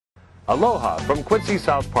Aloha from Quincy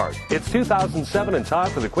South Park. It's 2007 and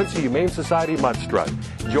time for the Quincy Humane Society Mutt Strut.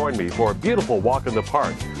 Join me for a beautiful walk in the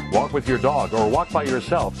park. Walk with your dog or walk by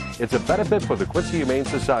yourself. It's a benefit for the Quincy Humane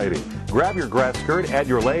Society. Grab your grass skirt, add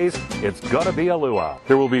your leis. It's gonna be a luau.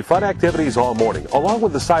 There will be fun activities all morning, along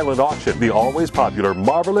with the silent auction, the always popular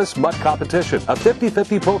Marvelous Mutt Competition, a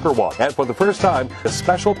 50-50 poker walk, and for the first time, a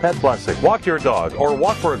special pet blessing. Walk your dog or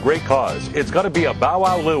walk for a great cause. It's gonna be a Bow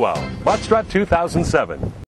Wow Luau. Mutt Strut 2007.